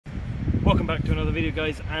Welcome back to another video,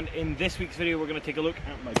 guys, and in this week's video we're going to take a look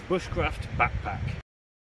at my Bushcraft backpack.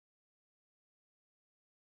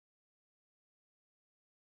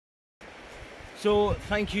 So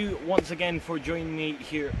thank you once again for joining me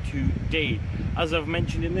here today. As I've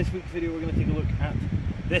mentioned, in this week's video we're going to take a look at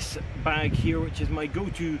this bag here, which is my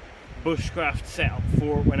go-to bushcraft setup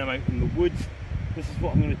for when I'm out in the woods. This is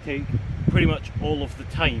what I'm going to take pretty much all of the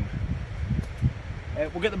time.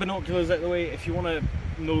 We'll get the binoculars out of the way. If you want to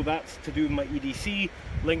know that's to do with my EDC,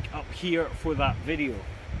 link up here for that video.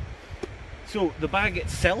 So the bag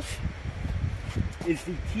itself is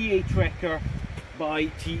the TA Trekker by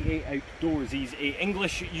TA Outdoors. He's an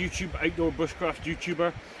English outdoor bushcraft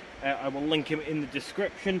YouTuber. I will link him in the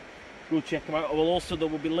description. Go check him out. There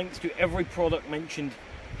will be links to every product mentioned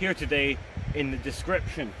here today in the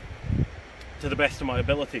description to the best of my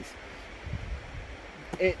abilities.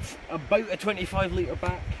 It's about a 25-litre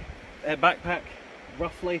backpack,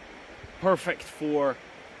 roughly, perfect for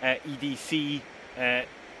EDC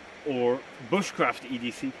or bushcraft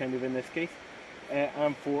EDC, kind of in this case,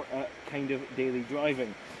 and for kind of daily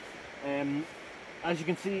driving. As you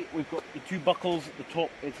can see, we've got the two buckles at the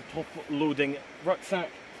top. It's a top-loading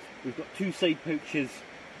rucksack. We've got two side pouches.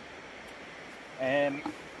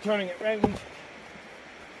 Turning it round,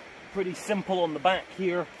 pretty simple on the back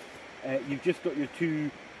here. You've just got your two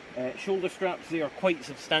shoulder straps. They are quite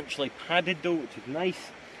substantially padded though, which is nice.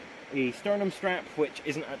 A sternum strap, which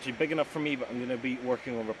isn't actually big enough for me, but I'm going to be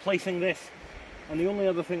working on replacing this. And the only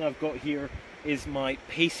other thing I've got here is my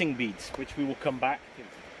pacing beads, which we will come back to.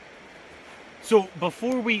 So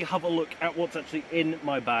before we have a look at what's actually in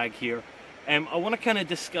my bag here, I want to kind of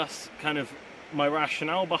discuss kind of my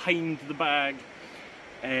rationale behind the bag,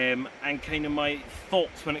 and kind of my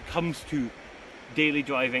thoughts when it comes to daily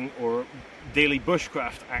driving or daily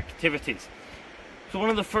bushcraft activities. So one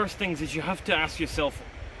of the first things is you have to ask yourself,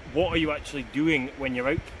 what are you actually doing when you're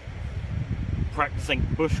out practicing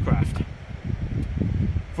bushcraft?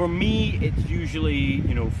 For me, it's usually,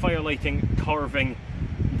 you know, firelighting, carving,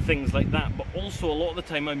 things like that, but also a lot of the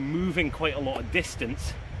time I'm moving quite a lot of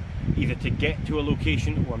distance, either to get to a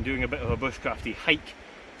location or I'm doing a bit of a bushcrafty hike,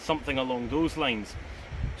 something along those lines.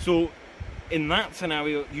 So in that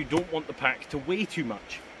scenario, you don't want the pack to weigh too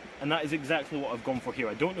much, and that is exactly what I've gone for here.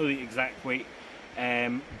 I don't know the exact weight,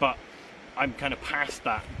 but I'm kind of past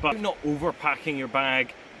that. But not overpacking your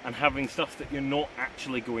bag and having stuff that you're not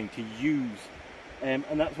actually going to use. And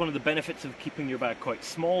that's one of the benefits of keeping your bag quite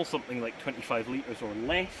small, something like 25 litres or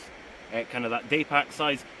less, kind of that day pack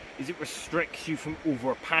size, is it restricts you from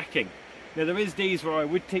overpacking. Now there is days where I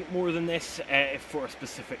would take more than this if for a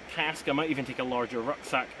specific task. I might even take a larger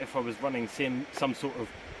rucksack if I was running some sort of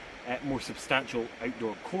more substantial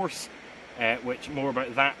outdoor course, which more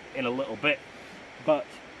about that in a little bit. But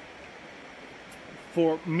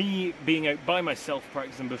for me, being out by myself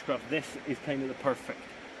practicing bushcraft, this is kind of the perfect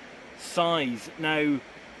size. Now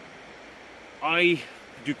I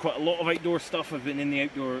do quite a lot of outdoor stuff. I've been in the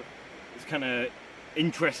outdoor kind of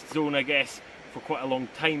interest zone, I guess, for quite a long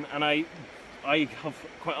time, and I have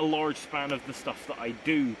quite a large span of the stuff that I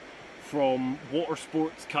do, from water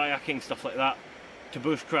sports, kayaking, stuff like that, to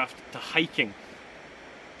bushcraft, to hiking.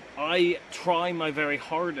 I try my very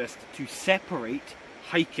hardest to separate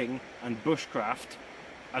hiking and bushcraft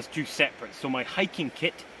as two separate. So my hiking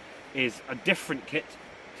kit is a different kit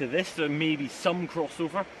to this. There may be some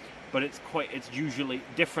crossover, but it's usually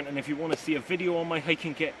different. And if you want to see a video on my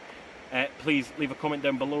hiking kit, please leave a comment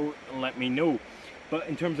down below and let me know. But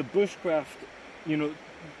in terms of bushcraft, you know,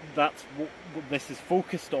 that's what this is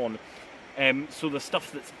focused on. So the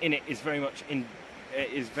stuff that's in it is very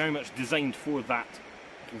much designed for that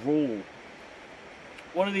role.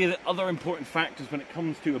 One of the other important factors when it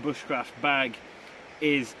comes to a bushcraft bag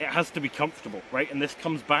is it has to be comfortable, right? And this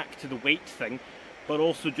comes back to the weight thing, but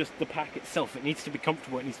also just the pack itself. It needs to be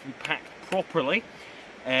comfortable. It needs to be packed properly.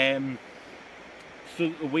 So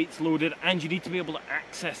that the weight's loaded, and you need to be able to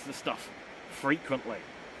access the stuff frequently.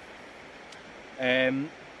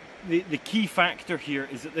 The key factor here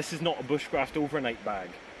is that this is not a bushcraft overnight bag.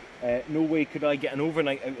 No way could I get an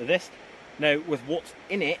overnight out of this. Now, with what's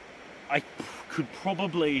in it, I could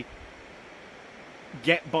probably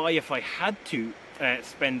get by if I had to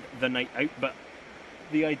spend the night out, but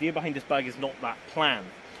the idea behind this bag is not that plan.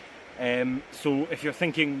 So if you're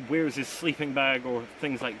thinking, where's his sleeping bag or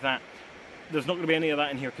things like that, there's not going to be any of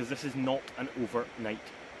that in here, because this is not an overnight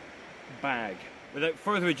bag. Without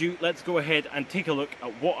further ado, let's go ahead and take a look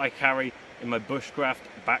at what I carry in my bushcraft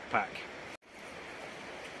backpack.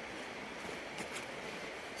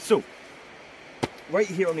 So, right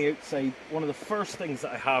here on the outside, one of the first things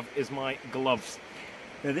that I have is my gloves.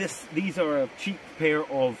 Now these are a cheap pair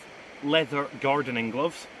of leather gardening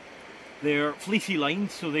gloves. They're fleecy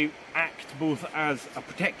lined, so they act both as a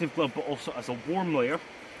protective glove but also as a warm layer.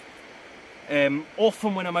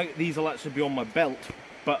 Often when I'm out, these will actually be on my belt,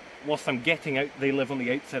 but whilst I'm getting out, they live on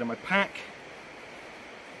the outside of my pack.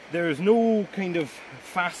 There's no kind of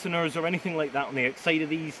fasteners or anything like that on the outside of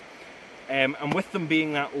these, and with them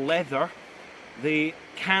being that leather, they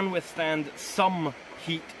can withstand some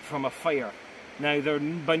heat from a fire. Now, they're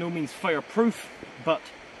by no means fireproof, but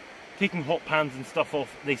taking hot pans and stuff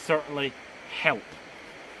off, they certainly help.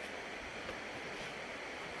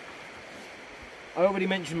 I already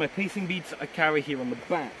mentioned my pacing beads I carry here on the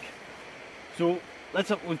back. So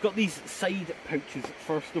we've got these side pouches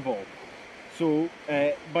first of all. So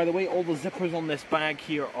by the way, all the zippers on this bag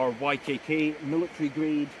here are YKK military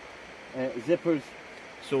grade zippers,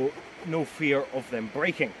 so no fear of them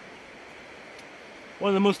breaking. One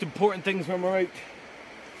of the most important things when we're out,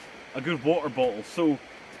 a good water bottle. So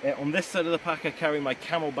on this side of the pack I carry my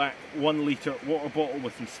Camelback 1 litre water bottle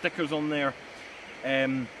with some stickers on there.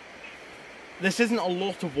 This isn't a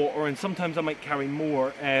lot of water, and sometimes I might carry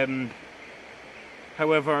more.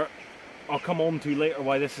 However, I'll come on to later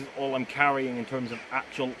why this is all I'm carrying in terms of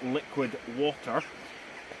actual liquid water.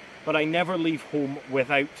 But I never leave home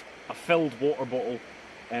without a filled water bottle,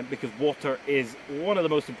 because water is one of the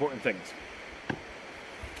most important things.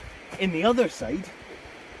 In the other side,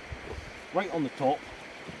 right on the top,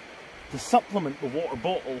 to supplement the water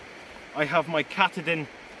bottle, I have my Katadyn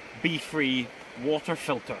Be-Free water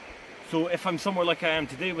filter. So if I'm somewhere like I am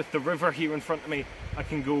today with the river here in front of me, I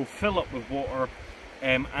can go fill up with water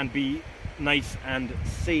and be nice and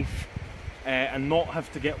safe, and not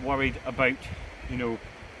have to get worried about, you know,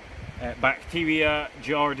 bacteria,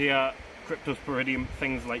 giardia, cryptosporidium,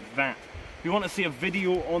 things like that. If you want to see a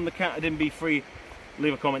video on the Katadyn Be-Free,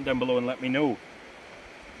 leave a comment down below and let me know.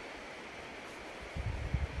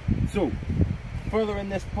 So, further in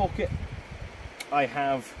this pocket, I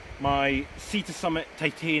have my Sea to Summit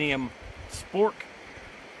titanium spork.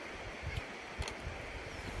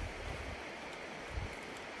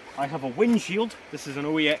 I have a windshield. This is an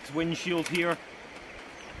OEX windshield here.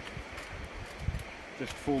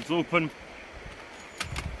 Just folds open.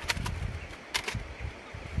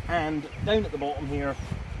 And down at the bottom here,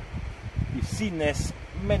 you've seen this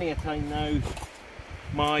many a time now,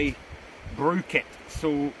 my Brew Kit.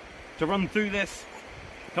 So to run through this,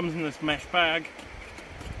 comes in this mesh bag.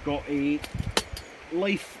 Got a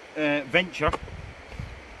Life Venture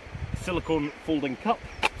silicone folding cup,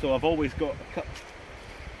 so I've always got a cup.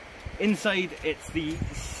 Inside it's the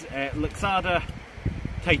Luxada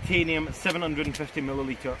titanium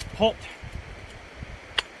 750ml pot.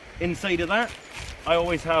 Inside of that I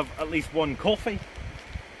always have at least one coffee.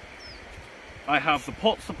 I have the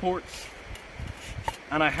pot supports,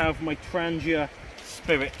 and I have my Trangia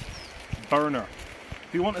Spirit burner.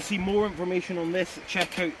 If you want to see more information on this,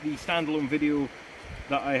 check out the standalone video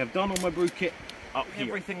that I have done on my Brew Kit up here.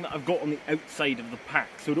 Everything that I've got on the outside of the pack.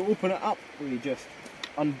 So to open it up, you just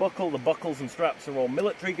unbuckle. The buckles and straps are all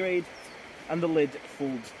military grade, and the lid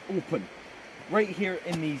folds open. Right here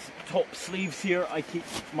in these top sleeves here, I keep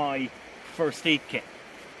my first aid kit.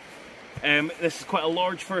 This is quite a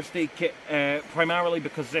large first aid kit, primarily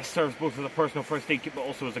because this serves both as a personal first aid kit but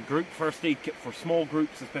also as a group first aid kit for small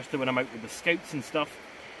groups, especially when I'm out with the scouts and stuff.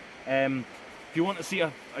 If you want to see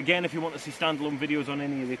if you want to see standalone videos on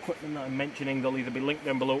any of the equipment that I'm mentioning, they'll either be linked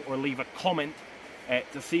down below or leave a comment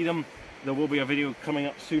to see them. There will be a video coming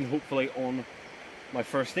up soon, hopefully, on my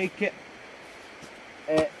first aid kit.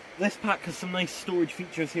 This pack has some nice storage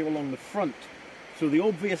features here along the front. So the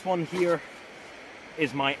obvious one here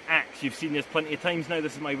is my axe. You've seen this plenty of times now.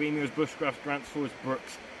 This is my Ramir's Bushcraft Grants Forest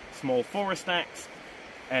Brooks small forest axe.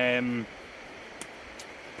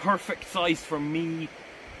 Perfect size for me.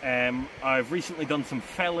 I've recently done some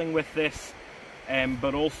felling with this,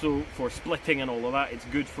 but also for splitting and all of that. It's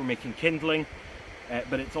good for making kindling,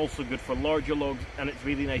 but it's also good for larger logs, and it's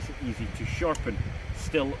really nice and easy to sharpen.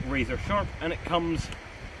 Still razor sharp, and it comes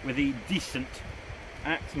with a decent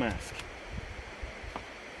axe mask.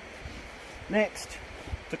 Next,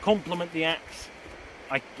 to complement the axe,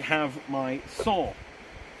 I have my saw,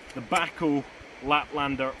 the Bahco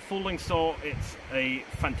Laplander folding saw. It's a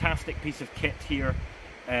fantastic piece of kit here.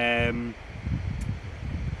 I've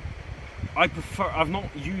not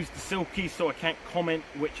used the Silky, so I can't comment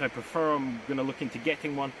which I prefer. I'm going to look into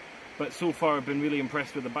getting one, but so far I've been really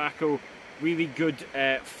impressed with the Bahco. Really good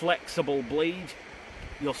flexible blade.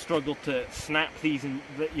 You'll struggle to snap these, and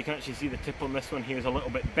you can actually see the tip on this one here is a little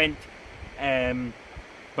bit bent,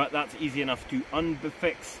 but that's easy enough to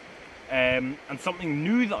unfix. And something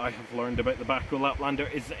new that I have learned about the Backrow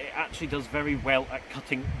Laplander is that it actually does very well at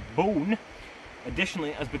cutting bone.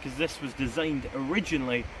 Additionally, as because this was designed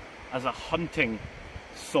originally as a hunting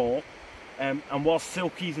saw, and while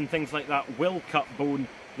silkies and things like that will cut bone,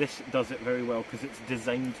 this does it very well because it's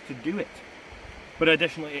designed to do it. But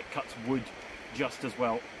additionally, it cuts wood just as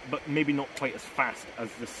well, but maybe not quite as fast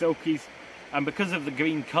as the silkies. And because of the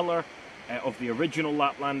green colour of the original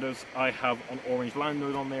Laplanders, I have an orange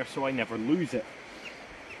lanyard on there, so I never lose it.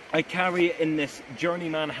 I carry it in this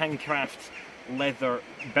Journeyman Handcrafts leather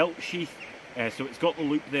belt sheath, so it's got the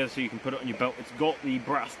loop there so you can put it on your belt. It's got the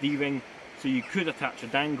brass D-ring, so you could attach a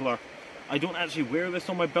dangler. I don't actually wear this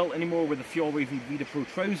on my belt anymore with the Fjallraven Vida Pro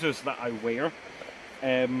trousers that I wear.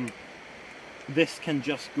 This can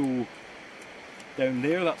just go down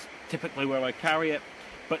there. That's typically where I carry it,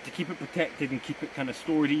 but to keep it protected and keep it kind of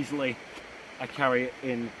stored easily, I carry it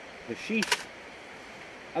in the sheath.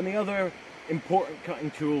 And the other important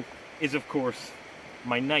cutting tool is, of course,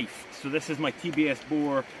 my knife. So this is my TBS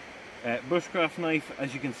Bore bushcraft knife.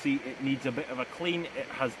 As you can see, it needs a bit of a clean. It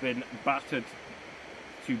has been battered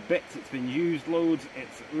to bits. It's been used loads.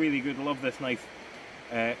 It's really good. I love this knife.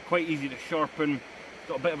 Quite easy to sharpen. It's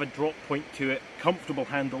got a bit of a drop point to it. Comfortable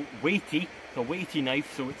handle. Weighty. It's a weighty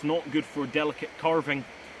knife, so it's not good for delicate carving,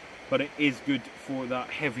 but it is good for that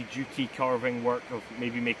heavy duty carving work of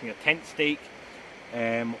maybe making a tent stake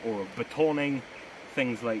or betoning,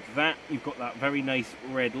 things like that. You've got that very nice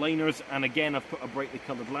red liners, and again I've put a brightly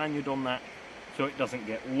coloured lanyard on that so it doesn't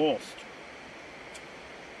get lost.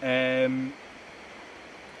 I'm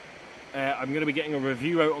going to be getting a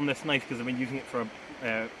review out on this knife because I've been using it for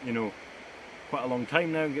you know, quite a long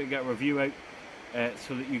time now. I'm going to get a review out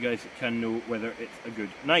so that you guys can know whether it's a good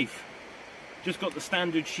knife. Just got the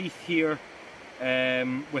standard sheath here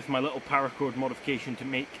with my little paracord modification to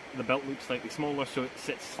make the belt look slightly smaller, so it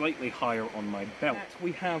sits slightly higher on my belt.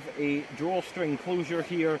 We have a drawstring closure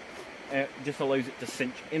here, just allows it to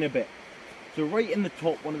cinch in a bit. So right in the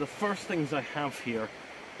top, one of the first things I have here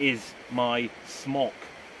is my smock.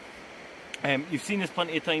 You've seen this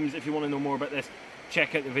plenty of times. If you want to know more about this,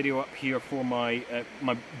 check out the video up here for my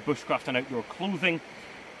my bushcraft and outdoor clothing.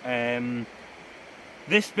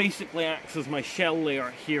 This basically acts as my shell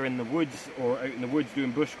layer here in the woods, or out in the woods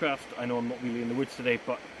doing bushcraft. I know I'm not really in the woods today,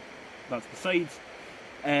 but that's besides.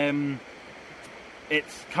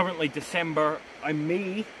 It's currently December. One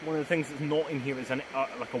of the things that's not in here is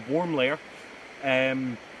like a warm layer.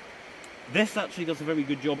 This actually does a very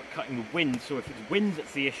good job at cutting the wind, so if it's wind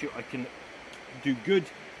that's the issue, I can do good.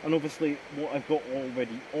 And obviously what I've got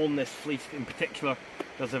already on this fleece in particular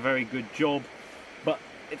does a very good job. But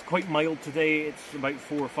it's quite mild today. It's about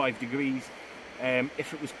 4 or 5 degrees.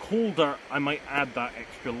 If it was colder, I might add that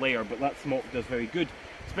extra layer, but that smock does very good,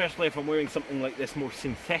 especially if I'm wearing something like this more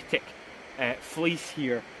synthetic fleece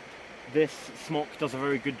here. This smock does a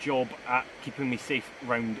very good job at keeping me safe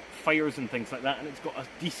around fires and things like that, and it's got a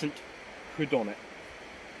decent hood on it.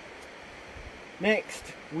 Next,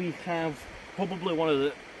 we have probably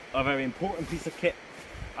a very important piece of kit.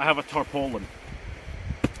 I have a tarpaulin.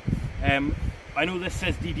 I know this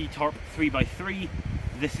says DD Tarp 3x3.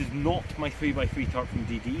 This is not my 3x3 tarp from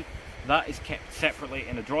DD. That is kept separately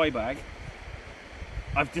in a dry bag.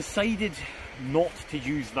 I've decided not to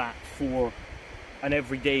use that for an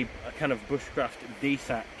everyday kind of bushcraft day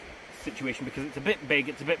sack situation because it's a bit big,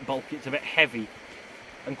 it's a bit bulky, it's a bit heavy,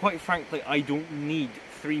 and quite frankly I don't need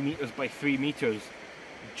 3 meters by 3 meters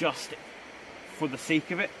just for the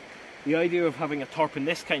sake of it. The idea of having a tarp in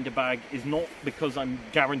this kind of bag is not because I'm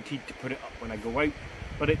guaranteed to put it up when I go out,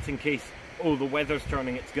 but it's in case, oh, the weather's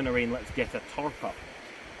turning, it's going to rain, let's get a tarp up.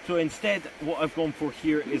 So instead, what I've gone for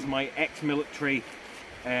here is my ex-military,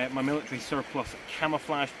 my military surplus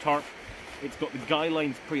camouflage tarp. It's got the guy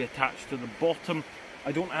lines pre-attached to the bottom.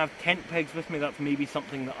 I don't have tent pegs with me, that's maybe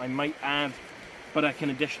something that I might add, but I can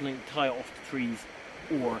additionally tie it off to trees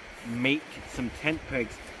or make some tent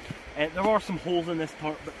pegs. There are some holes in this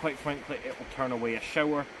tarp, but quite frankly it will turn away a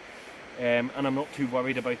shower, and I'm not too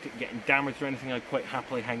worried about it getting damaged or anything. I'd quite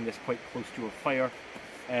happily hang this quite close to a fire,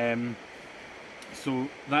 so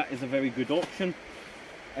that is a very good option.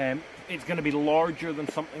 It's going to be larger than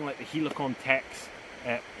something like the Helicon Tex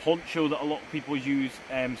poncho that a lot of people use,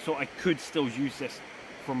 so I could still use this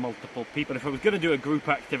for multiple people. If I was going to do a group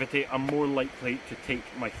activity, I'm more likely to take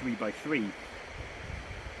my 3x3.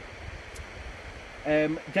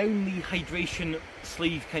 Down the hydration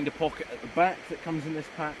sleeve kind of pocket at the back that comes in this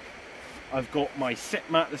pack, I've got my sit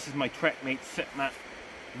mat. This is my Trekmate sit mat.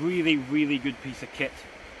 Really, really good piece of kit.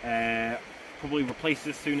 Probably replace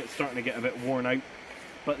this soon, it's starting to get a bit worn out,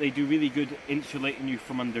 but they do really good insulating you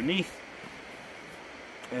from underneath.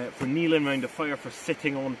 for kneeling around a fire, for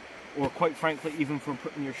sitting on, or quite frankly even for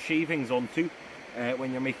putting your shavings onto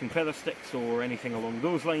when you're making feather sticks or anything along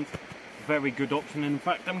those lines. Very good option. In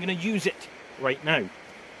fact, I'm going to use it right now.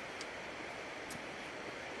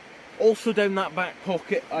 Also down that back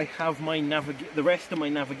pocket I have my the rest of my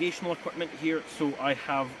navigational equipment here. So I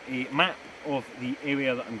have a map of the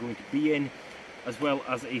area that I'm going to be in, as well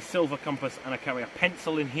as a silver compass, and I carry a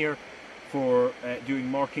pencil in here for doing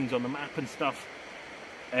markings on the map and stuff.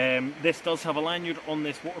 This does have a lanyard on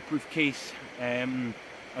this waterproof case.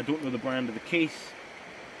 I don't know the brand of the case,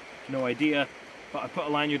 no idea, but I put a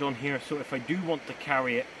lanyard on here so if I do want to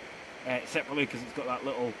carry it separately, because it's got that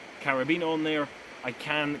little carabiner on there, I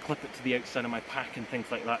can clip it to the outside of my pack and things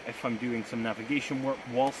like that if I'm doing some navigation work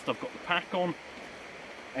whilst I've got the pack on.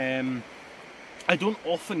 I don't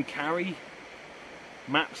often carry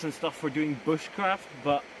maps and stuff for doing bushcraft,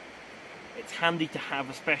 but it's handy to have,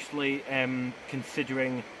 especially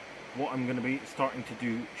considering what I'm going to be starting to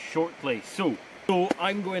do shortly. So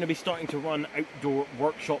I'm going to be starting to run outdoor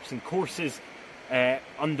workshops and courses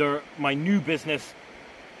under my new business,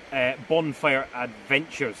 Bonfire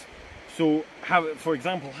Adventures. So, for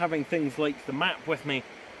example, having things like the map with me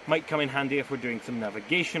might come in handy if we're doing some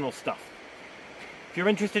navigational stuff. If you're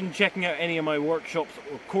interested in checking out any of my workshops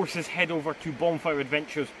or courses, head over to Bonfire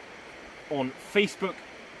Adventures on Facebook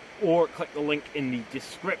or click the link in the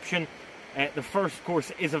description. The first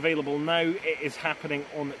course is available now. It is happening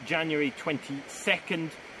on January 22nd.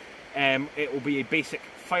 It will be a basic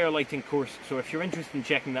fire lighting course, so if you're interested in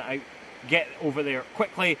checking that out, get over there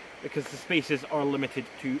quickly because the spaces are limited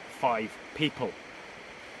to 5 people.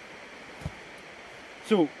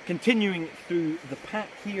 So, continuing through the pack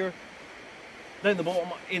here, down the bottom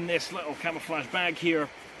in this little camouflage bag here,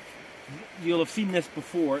 you'll have seen this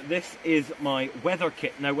before. This is my weather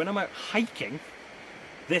kit. Now, when I'm out hiking,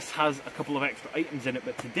 this has a couple of extra items in it,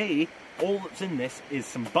 but today, all that's in this is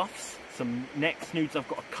some buffs, some neck snoods. I've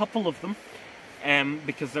got a couple of them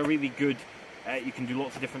because they're really good. You can do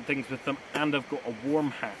lots of different things with them, and I've got a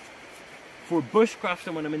warm hat. For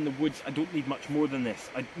bushcrafting, when I'm in the woods, I don't need much more than this.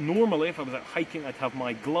 Normally, if I was out hiking, I'd have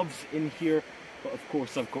my gloves in here, but of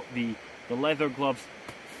course I've got the leather gloves,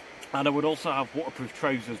 and I would also have waterproof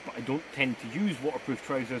trousers, but I don't tend to use waterproof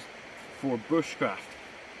trousers for bushcraft.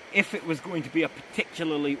 If it was going to be a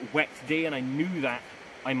particularly wet day and I knew that,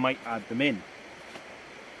 I might add them in.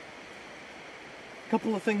 A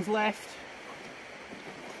couple of things left.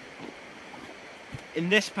 In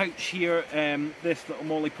this pouch here, this little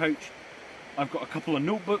molly pouch, I've got a couple of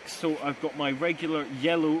notebooks. So I've got my regular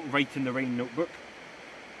yellow Write in the Rain notebook.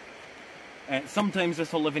 Sometimes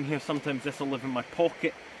this will live in here, sometimes this will live in my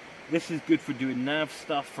pocket. This is good for doing nav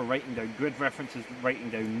stuff, for writing down grid references, writing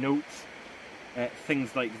down notes,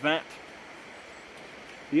 things like that.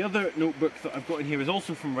 The other notebook that I've got in here is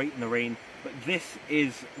also from Write in the Rain, but this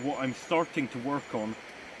is what I'm starting to work on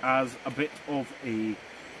as a bit of a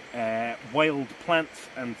wild plants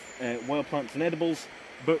and edibles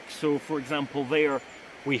book. So for example, there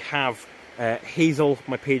we have hazel,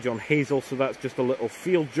 my page on hazel, so that's just a little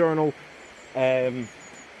field journal that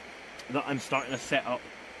I'm starting to set up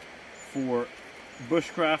for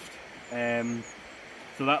bushcraft.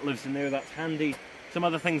 So that lives in there, that's handy. Some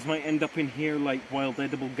other things might end up in here, like wild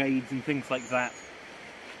edible guides and things like that.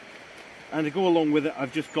 And to go along with it,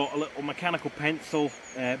 I've just got a little mechanical pencil,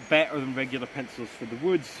 better than regular pencils for the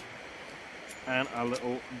woods, and a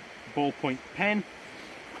little ballpoint pen.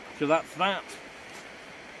 So that's that.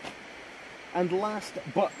 And last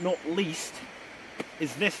but not least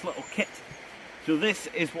is this little kit. So this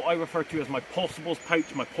is what I refer to as my Possibles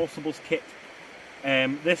pouch, my Possibles kit.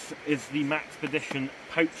 This is the Maxpedition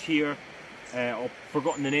pouch here. I've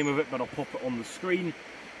forgotten the name of it, but I'll pop it on the screen.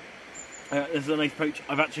 This is a nice pouch.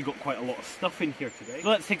 I've actually got quite a lot of stuff in here today. So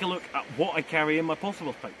let's take a look at what I carry in my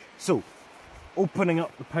Possibles pouch. So, opening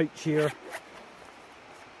up the pouch here,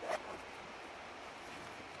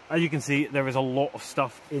 as you can see, there is a lot of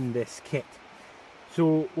stuff in this kit.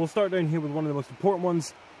 So we'll start down here with one of the most important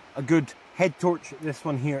ones, a good head torch. This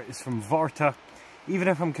one here is from Varta. Even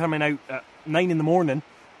if I'm coming out at 9 in the morning,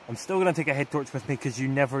 I'm still going to take a head torch with me because you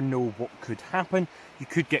never know what could happen. You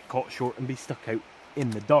could get caught short and be stuck out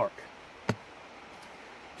in the dark.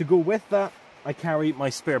 To go with that, I carry my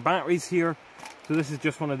spare batteries here. So this is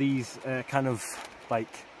just one of these kind of like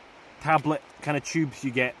tablet kind of tubes.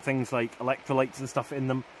 You get things like electrolytes and stuff in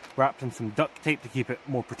them, wrapped in some duct tape to keep it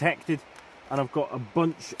more protected. And I've got a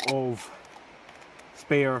bunch of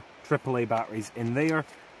spare AAA batteries in there.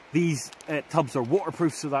 These tubs are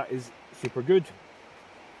waterproof, so that is super good.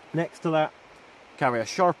 Next to that, carry a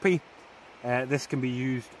Sharpie. This can be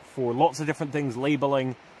used for lots of different things,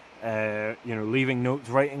 labeling, you know, leaving notes,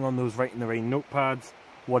 writing on those Write in the Rain notepads,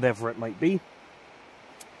 whatever it might be.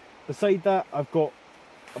 Beside that, I've got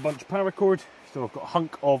a bunch of paracord. So I've got a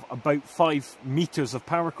hunk of about 5 meters of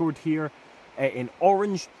paracord here in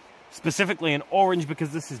orange. Specifically in orange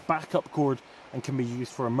because this is backup cord and can be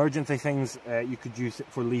used for emergency things. You could use it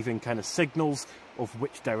for leaving kind of signals of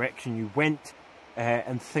which direction you went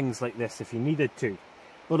and things like this if you needed to.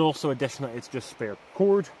 But also additionally, it's just spare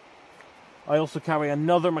cord. I also carry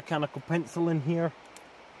another mechanical pencil in here.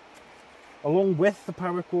 Along with the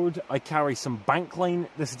paracord, I carry some Bankline.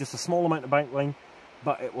 This is just a small amount of Bankline,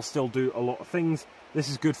 but it will still do a lot of things. This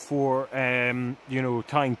is good for, you know,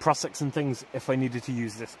 tying prussics and things if I needed to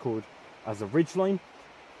use this cord as a Ridgeline.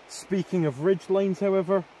 Speaking of Ridgelines,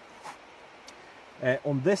 however,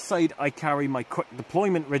 on this side I carry my quick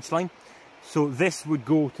deployment Ridgeline. So this would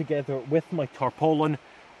go together with my tarpaulin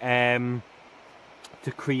to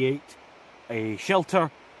create a shelter,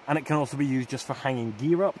 and it can also be used just for hanging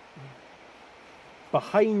gear up.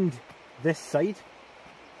 Behind this side,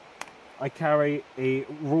 I carry a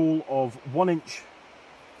roll of 1-inch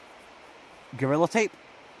Gorilla Tape.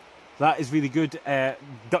 That is really good.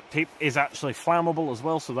 Duct tape is actually flammable as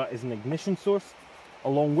well, so that is an ignition source.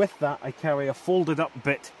 Along with that, I carry a folded up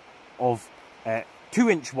bit of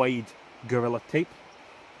 2-inch wide Gorilla Tape.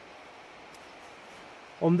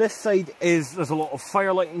 On this side there's a lot of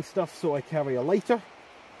fire lighting stuff, so I carry a lighter.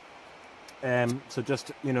 So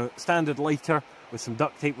just, you know, standard lighter with some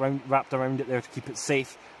duct tape wrapped around it there to keep it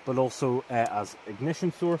safe, but also as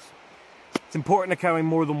ignition source. It's important to carry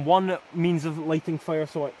more than one means of lighting fire,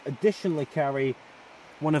 so I additionally carry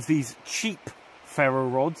one of these cheap ferro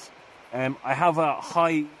rods. I have a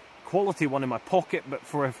high quality one in my pocket, but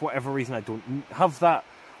for whatever reason I don't have that.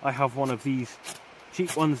 I have one of these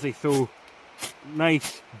cheap ones. They throw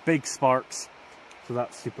nice big sparks, so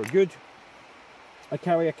that's super good. I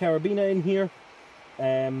carry a Carabiner in here.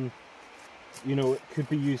 You know, it could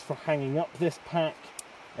be used for hanging up this pack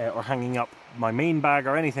or hanging up my main bag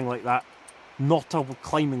or anything like that. Not a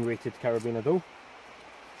climbing rated Carabiner though.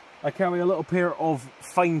 I carry a little pair of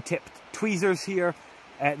fine tipped tweezers here.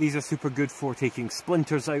 These are super good for taking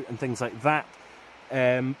splinters out and things like that.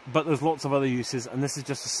 But there's lots of other uses, and this is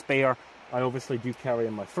just a spare. I obviously do carry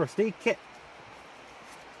in my first aid kit.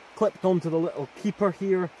 Clipped onto the little keeper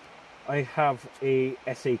here, I have a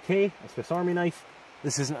SAK, a Swiss Army knife.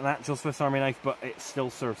 This isn't an actual Swiss Army knife, but it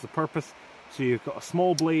still serves the purpose. So you've got a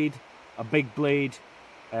small blade, a big blade,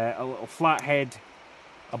 a little flat head,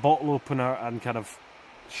 a bottle opener, and kind of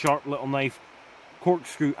sharp little knife,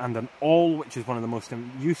 corkscrew, and an awl, which is one of the most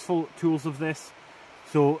useful tools of this.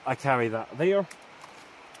 So I carry that there.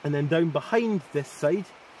 And then down behind this side,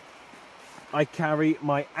 I carry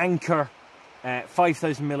my Anker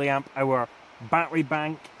 5000 milliamp hour battery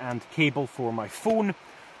bank and cable for my phone,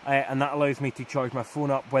 and that allows me to charge my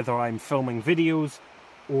phone up whether I'm filming videos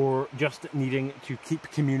or just needing to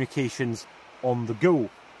keep communications on the go.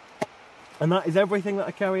 And that is everything that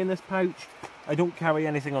I carry in this pouch. I don't carry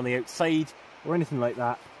anything on the outside or anything like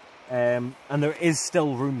that, and there is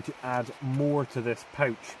still room to add more to this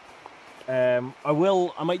pouch. I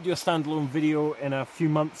might do a standalone video in a few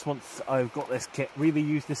months once I've got this kit really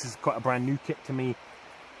used. This is quite a brand new kit to me.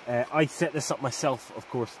 I set this up myself, of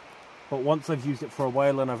course, but once I've used it for a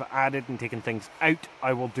while and I've added and taken things out,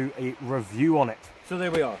 I will do a review on it. So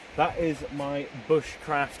there we are. That is my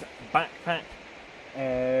Bushcraft backpack.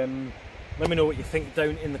 Let me know what you think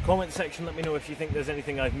down in the comment section. Let me know if you think there's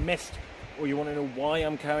anything I've missed, or you want to know why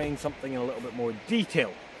I'm carrying something in a little bit more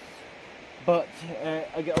detail. But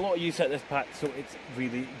I get a lot of use out of this pack, so it's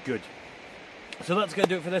really good. So that's going to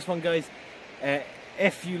do it for this one, guys.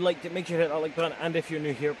 If you liked it, make sure you hit that like button, and if you're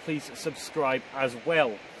new here, please subscribe as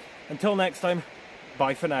well. Until next time,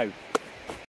 bye for now.